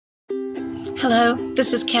Hello,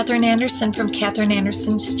 this is Katherine Anderson from Katherine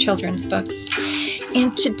Anderson's Children's Books.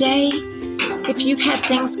 And today, if you've had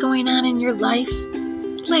things going on in your life,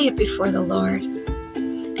 lay it before the Lord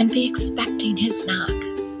and be expecting His knock.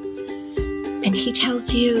 And He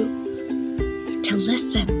tells you to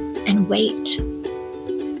listen and wait,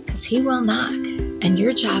 because He will knock, and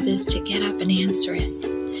your job is to get up and answer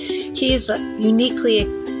it. He has uniquely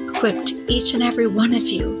equipped each and every one of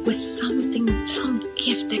you with some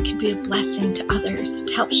gift that can be a blessing to others,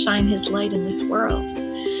 to help shine His light in this world.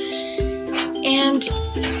 And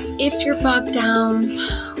if you're bogged down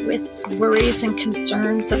with worries and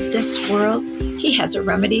concerns of this world, He has a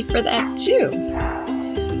remedy for that too.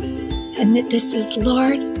 And that this is,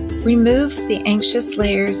 Lord, remove the anxious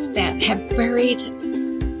layers that have buried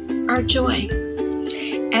our joy.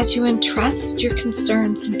 As you entrust your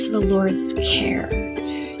concerns into the Lord's care,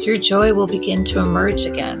 your joy will begin to emerge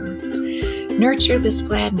again. Nurture this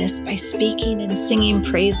gladness by speaking and singing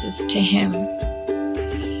praises to Him.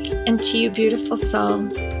 And to you, beautiful soul,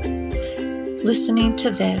 listening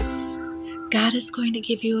to this, God is going to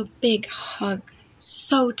give you a big hug,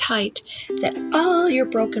 so tight that all your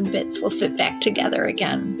broken bits will fit back together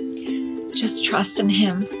again. Just trust in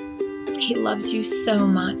Him. He loves you so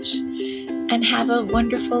much. And have a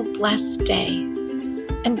wonderful, blessed day.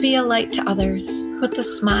 And be a light to others with a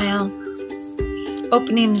smile.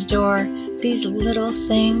 Opening the door, these little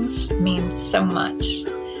things mean so much.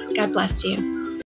 God bless you.